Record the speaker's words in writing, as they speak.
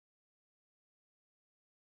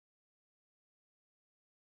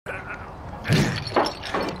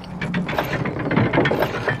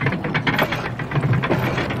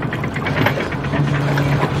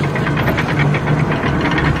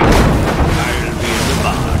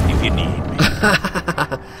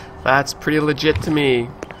That's pretty legit to me.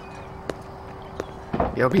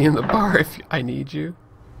 You'll be in the bar if I need you.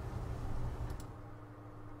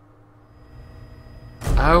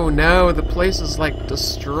 Oh no, the place is like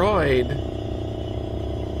destroyed.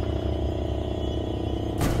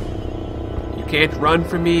 You can't run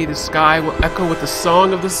from me, the sky will echo with the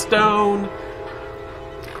song of the stone.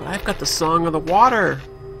 I've got the song of the water.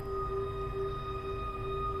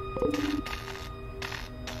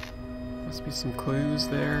 Must be some clues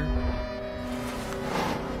there.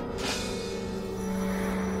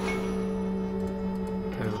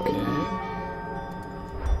 Okay.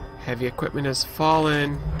 Heavy equipment has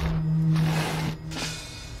fallen.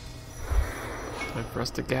 Time for us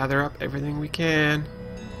to gather up everything we can.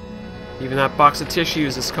 Even that box of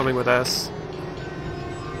tissues is coming with us.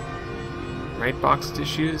 Right, box of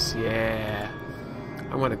tissues? Yeah.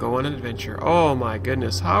 I want to go on an adventure. Oh my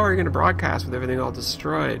goodness. How are you going to broadcast with everything all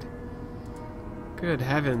destroyed? Good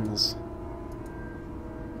heavens.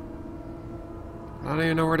 I don't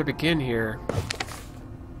even know where to begin here.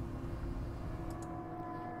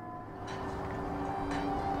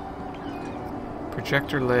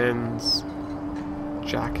 Projector lens.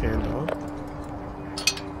 Jack handle.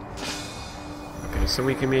 Okay, so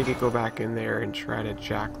we can maybe go back in there and try to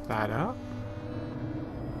jack that up.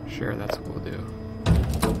 Sure, that's what we'll do.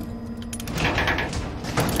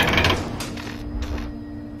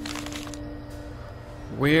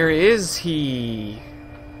 Where is he?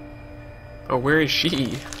 Oh, where is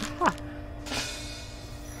she?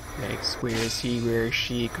 Thanks. Where is he? Where is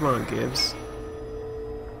she? Come on, Gibbs.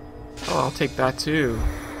 Oh, I'll take that too.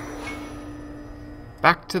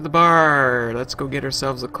 Back to the bar. Let's go get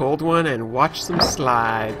ourselves a cold one and watch some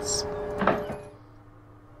slides.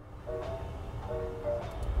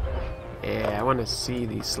 Yeah, I want to see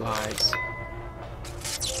these slides.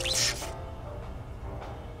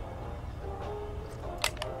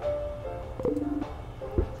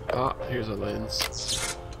 Oh, here's a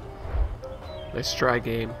lens. Nice try,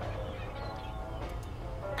 game.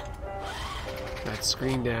 That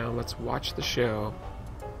screen down. Let's watch the show.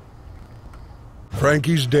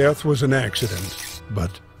 Frankie's death was an accident,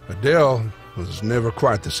 but Adele was never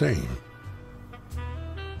quite the same.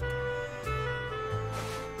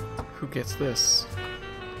 Who gets this?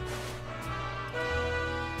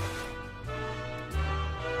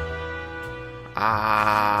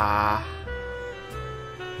 Ah.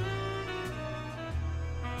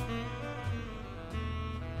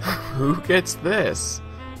 Who gets this?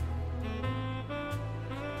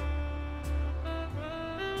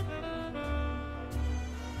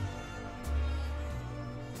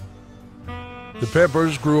 The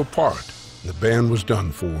Peppers grew apart. The band was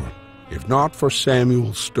done for, if not for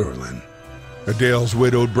Samuel Sterling. Adele's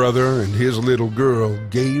widowed brother and his little girl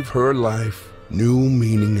gave her life new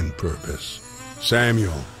meaning and purpose.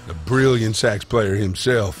 Samuel, the brilliant sax player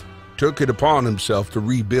himself, took it upon himself to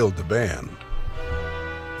rebuild the band.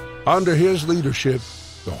 Under his leadership,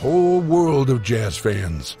 the whole world of jazz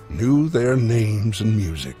fans knew their names and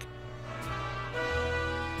music.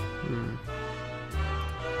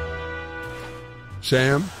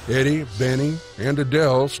 Sam, Eddie, Benny, and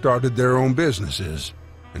Adele started their own businesses,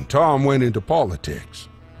 and Tom went into politics.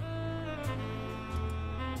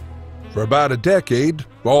 For about a decade,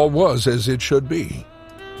 all was as it should be.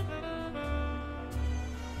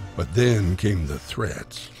 But then came the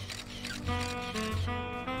threats.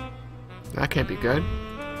 That can't be good.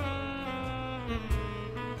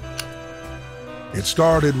 It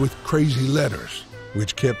started with crazy letters,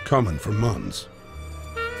 which kept coming for months.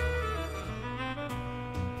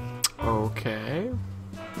 Okay.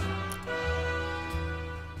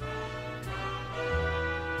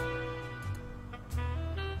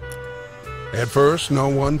 At first, no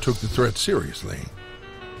one took the threat seriously.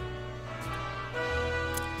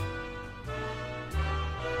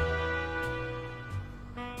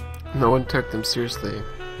 No one took them seriously.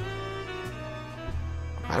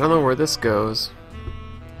 I don't know where this goes.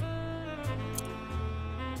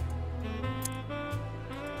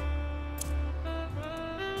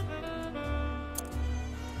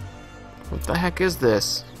 What the heck is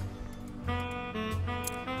this?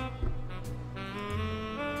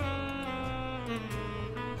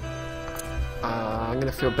 I'm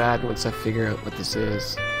gonna feel bad once I figure out what this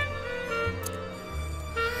is.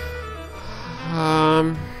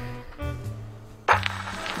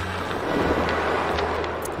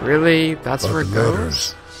 Really? That's where it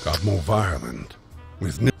goes? Got more violent.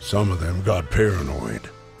 Some of them got paranoid.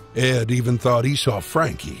 Ed even thought he saw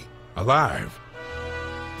Frankie alive.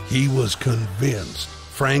 He was convinced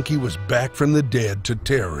Frankie was back from the dead to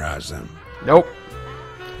terrorize them. Nope.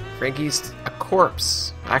 Frankie's a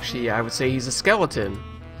corpse. Actually, I would say he's a skeleton.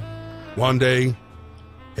 One day,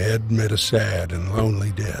 Ed met a sad and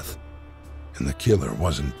lonely death, and the killer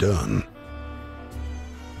wasn't done.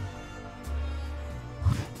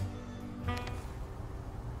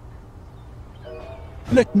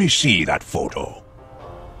 Let me see that photo.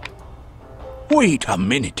 Wait a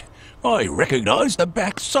minute. I recognize the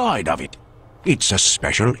back side of it. It's a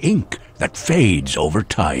special ink that fades over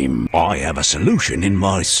time. I have a solution in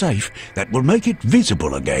my safe that will make it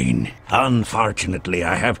visible again. Unfortunately,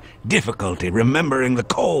 I have difficulty remembering the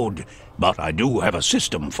code, but I do have a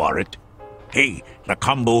system for it. Hey, the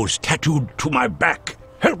combo's tattooed to my back.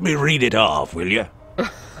 Help me read it off, will you?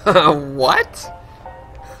 What?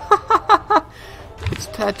 It's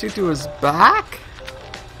tattooed to his back?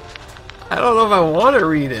 I don't know if I want to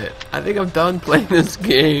read it. I think I'm done playing this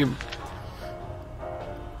game.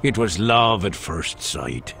 It was love at first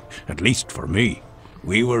sight, at least for me.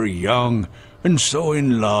 We were young and so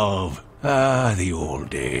in love. Ah, the old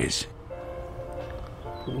days.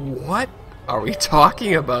 What are we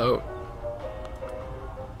talking about?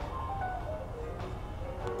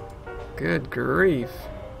 Good grief.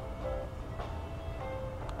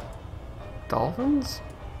 Dolphins?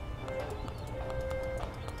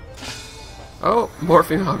 Oh,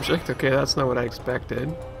 morphing object. Okay, that's not what I expected.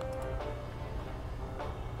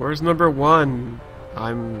 Where's number 1?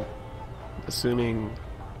 I'm assuming.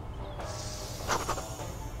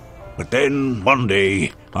 But then, one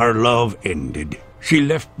day, our love ended. She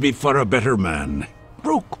left me for a better man.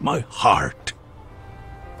 Broke my heart.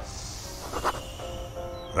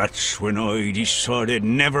 That's when I decided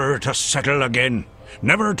never to settle again.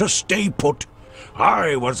 Never to stay put.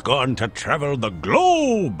 I was going to travel the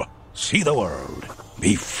globe. See the world.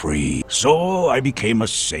 Be free. So I became a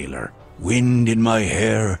sailor. Wind in my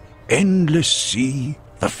hair. Endless sea.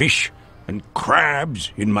 The fish and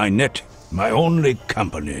crabs in my net. My only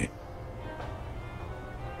company.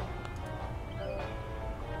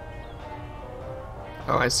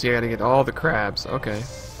 Oh, I see. I gotta get all the crabs. Okay.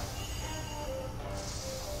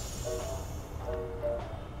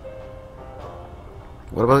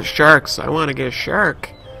 What about sharks? I want to get a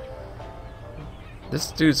shark.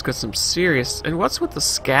 This dude's got some serious... And what's with the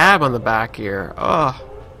scab on the back here? Oh.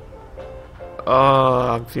 Oh,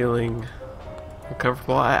 I'm feeling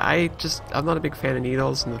uncomfortable. I'm not a big fan of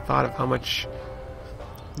needles, and the thought of how much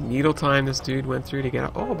needle time this dude went through to get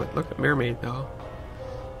out. Oh, but look at mermaid, though.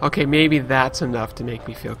 Okay, maybe that's enough to make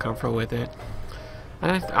me feel comfortable with it.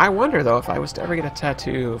 And I wonder, though, if I was to ever get a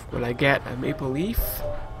tattoo, would I get a maple leaf?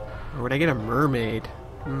 Or would I get a mermaid?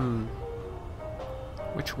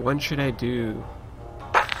 Which one should I do?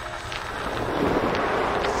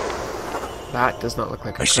 That does not look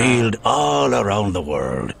like a crab. I sailed all around the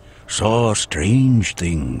world. Saw strange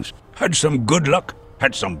things. Had some good luck.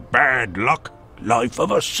 Had some bad luck. Life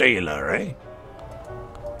of a sailor, eh?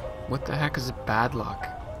 What the heck is bad luck?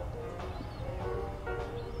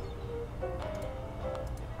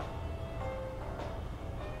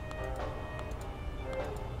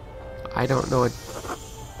 I don't know it.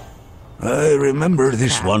 I remember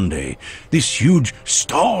this one day. This huge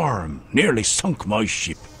storm nearly sunk my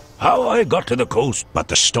ship. How I got to the coast, but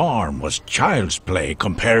the storm was child's play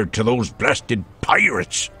compared to those blasted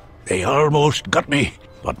pirates. They almost got me,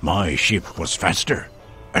 but my ship was faster.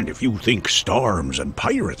 And if you think storms and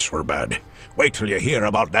pirates were bad, wait till you hear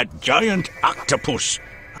about that giant octopus.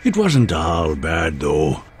 It wasn't all bad,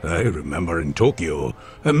 though. I remember in Tokyo,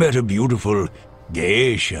 I met a beautiful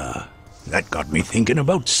geisha. That got me thinking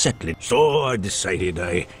about settling. So I decided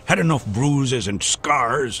I had enough bruises and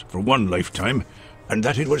scars for one lifetime, and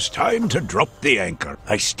that it was time to drop the anchor.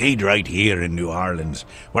 I stayed right here in New Orleans,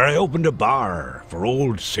 where I opened a bar for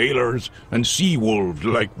old sailors and sea wolves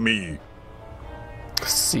like me.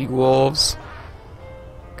 Sea wolves?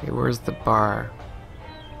 Okay, where's the bar?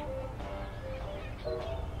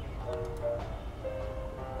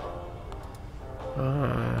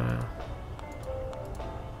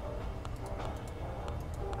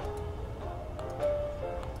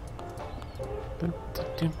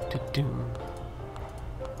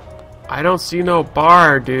 I don't see no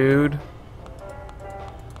bar, dude.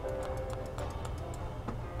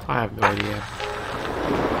 I have no idea.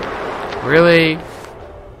 Really?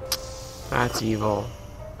 That's evil.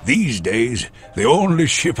 These days, the only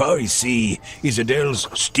ship I see is Adele's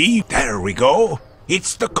Steve. There we go.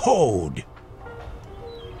 It's the code.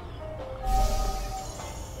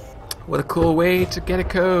 What a cool way to get a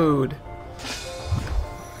code.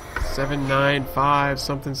 795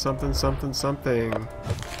 something something something something.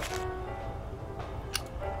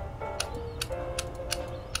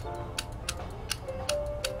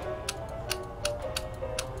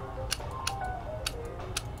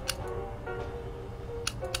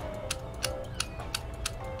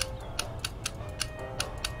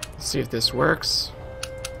 see if this works.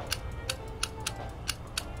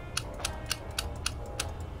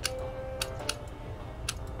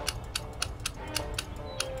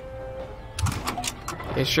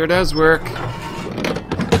 It sure does work.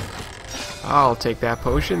 I'll take that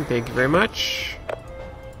potion, thank you very much.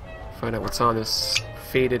 Find out what's on this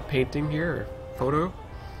faded painting here, or photo.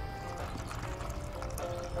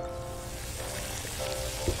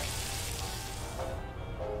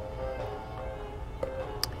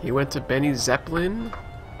 He went to Benny Zeppelin.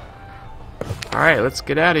 Alright, let's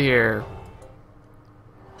get out of here.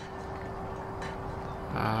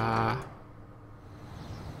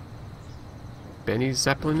 Benny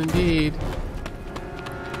Zeppelin indeed.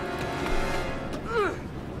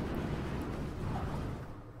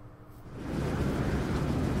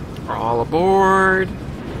 All aboard.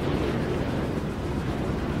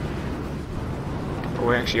 Oh,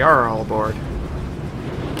 we actually are all aboard.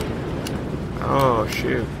 Oh,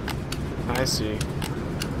 shoot. I see.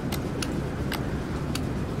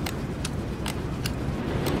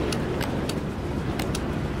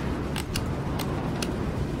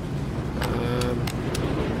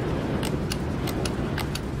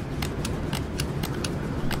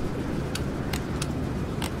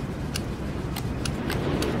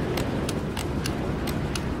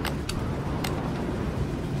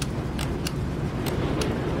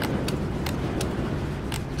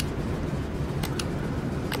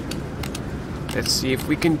 Let's see if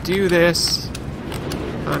we can do this.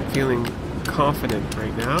 I'm feeling confident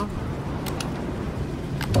right now.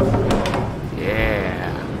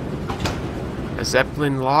 Yeah. A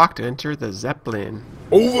Zeppelin locked. Enter the Zeppelin.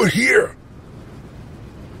 Over here!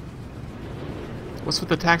 What's with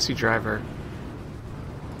the taxi driver?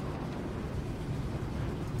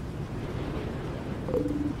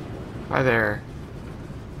 Hi there.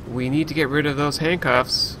 We need to get rid of those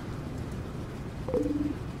handcuffs.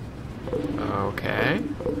 Okay.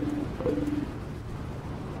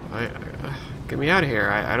 Get me out of here.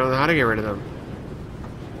 I don't know how to get rid of them.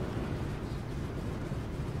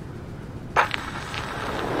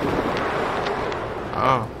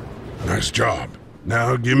 Oh. Nice job.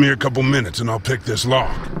 Now give me a couple minutes and I'll pick this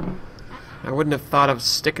lock. I wouldn't have thought of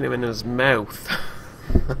sticking him in his mouth.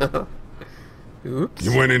 Oops.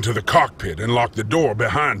 You went into the cockpit and locked the door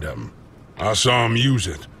behind him. I saw him use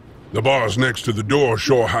it. The bars next to the door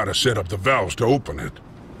show how to set up the valves to open it.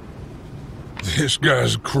 This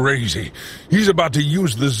guy's crazy. He's about to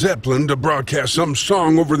use the Zeppelin to broadcast some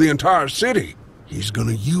song over the entire city. He's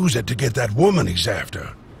gonna use it to get that woman he's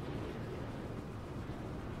after.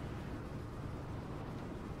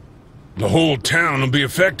 The whole town will be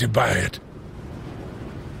affected by it.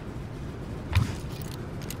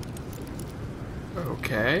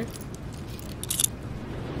 Okay.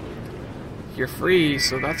 You're free,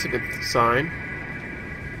 so that's a good sign.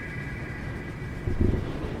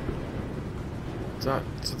 So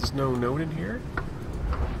there's no note in here?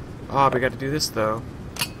 Oh, we got to do this though.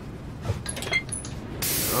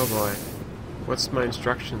 Oh boy. What's my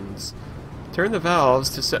instructions? Turn the valves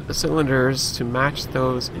to set the cylinders to match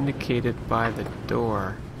those indicated by the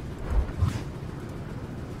door.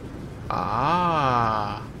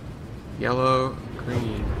 Ah. Yellow,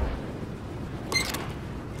 green.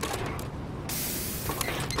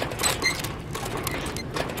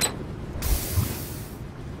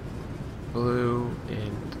 Blue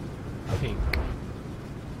and pink.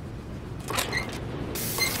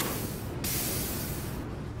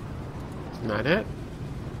 Isn't that it?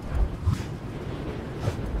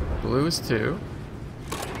 Blue is 2.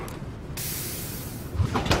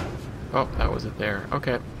 Oh, that was it there.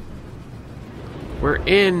 Okay. We're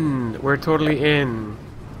in! We're totally in!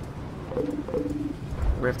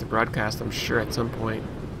 We have to broadcast, I'm sure, at some point.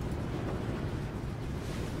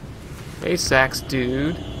 Hey, sax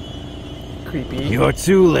dude. Creepy. You're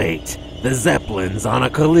too late. The Zeppelin's on a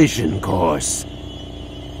collision course.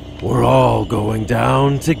 We're all going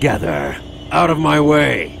down together. Out of my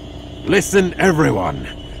way. Listen, everyone.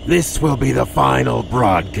 This will be the final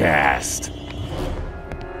broadcast.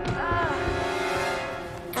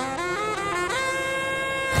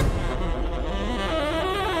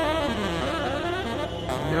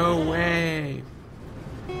 No way.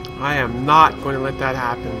 I am not going to let that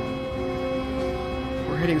happen.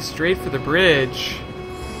 We're heading straight for the bridge.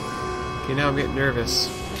 Okay, now I'm getting nervous.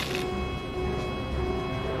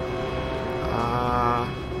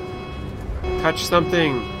 Touch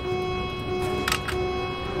something.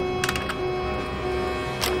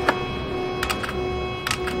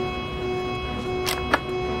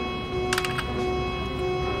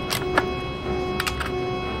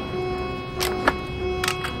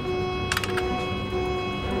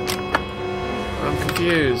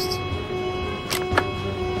 confused.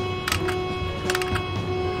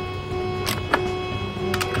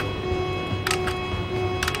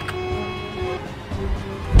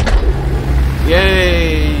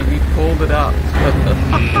 Yay! We pulled it up.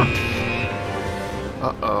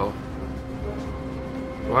 Uh-oh.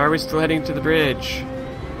 Why are we still heading to the bridge?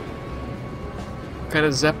 What kind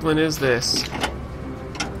of Zeppelin is this?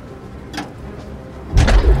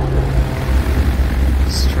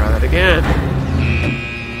 Let's try that again.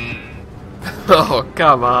 Oh,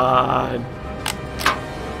 come on.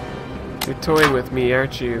 You're toying with me,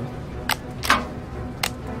 aren't you?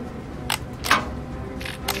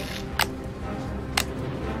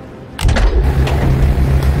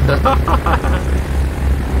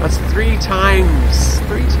 That's 3 times.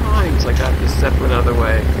 3 times I got this Zeppelin out of the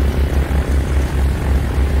way.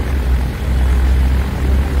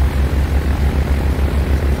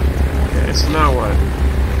 Okay, so now what?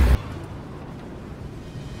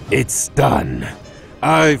 It's done.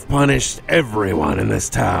 I've punished everyone in this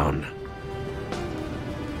town.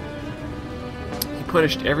 You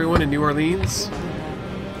punished everyone in New Orleans?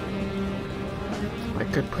 I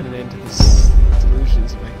could put an end to this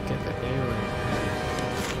delusions if I could get that anyway.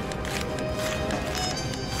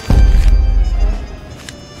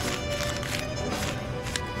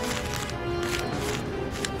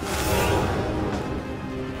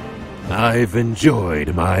 I've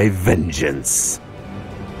enjoyed my vengeance.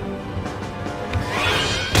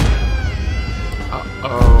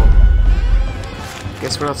 Uh-oh.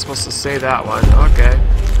 Guess we're not supposed to say that one. Okay.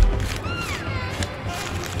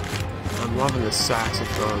 I'm loving the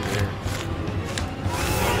saxophone here.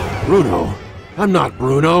 Bruno. I'm not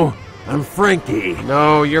Bruno. I'm Frankie.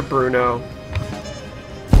 No, you're Bruno.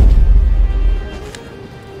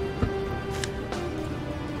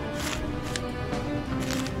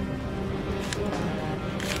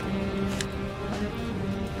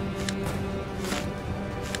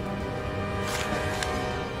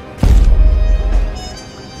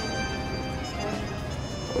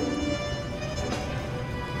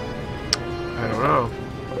 I don't know.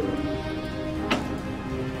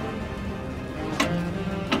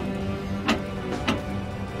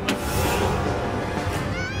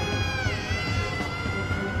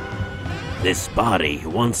 This body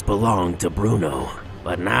once belonged to Bruno,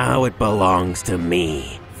 but now it belongs to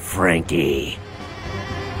me, Frankie.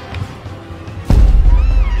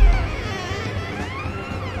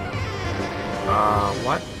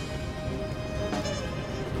 What?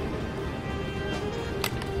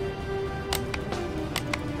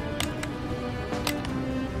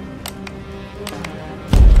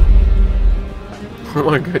 Oh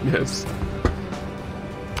my goodness.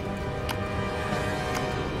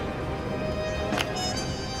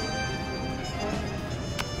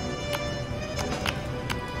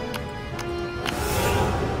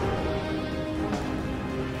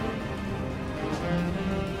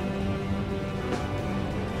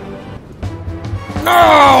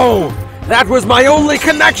 No! That was my only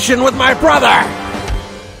connection with my brother!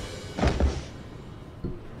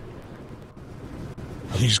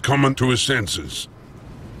 He's coming to his senses.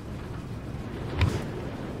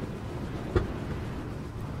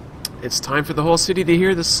 It's time for the whole city to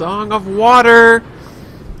hear the Song of Water!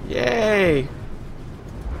 Yay!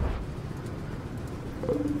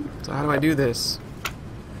 So how do I do this?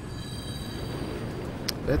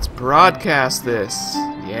 Let's broadcast this.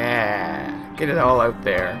 Yeah! Get it all out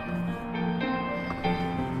there.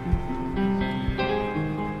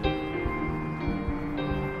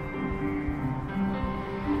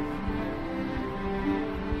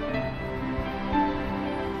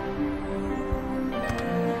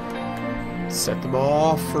 Set them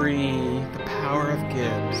all free. The power of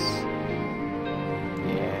Gibbs.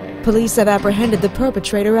 Yeah. Police have apprehended the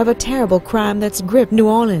perpetrator of a terrible crime that's gripped New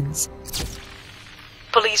Orleans.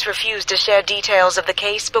 Police refuse to share details of the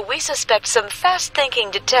case, but we suspect some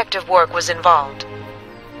fast-thinking detective work was involved.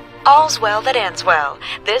 All's well that ends well.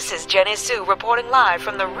 This is Jenny Sue reporting live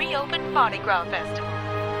from the reopened Mardi Gras Festival.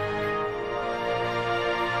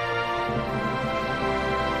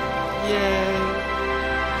 Yay!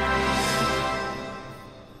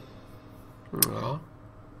 Well.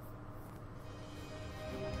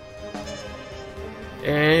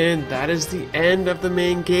 And that is the end of the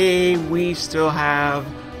main game. We still have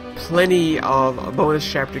plenty of a bonus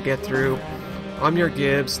chapter to get through. I'm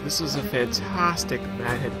YourGibs. This was a fantastic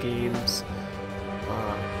Madhead Games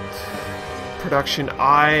production.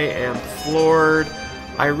 I am floored.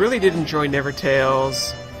 I really did enjoy Never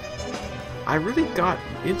Tales. I really got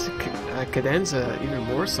into Cadenza even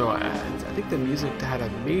more so. I think the music had a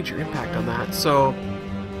major impact on that. So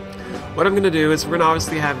what I'm going to do is we're going to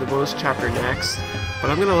obviously have the bonus chapter next. But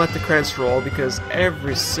I'm gonna let the credits roll because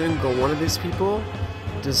every single one of these people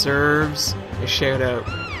deserves a shout out.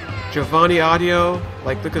 Giovanni Audio,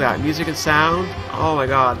 like look at that, music and sound. Oh my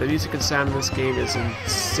god, the music and sound in this game is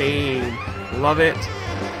insane. Love it.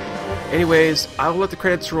 Anyways, I'll let the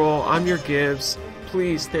credits roll. I'm YourGibs.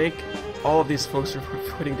 Please thank all of these folks for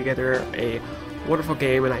putting together a wonderful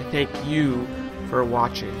game, and I thank you for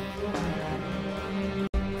watching.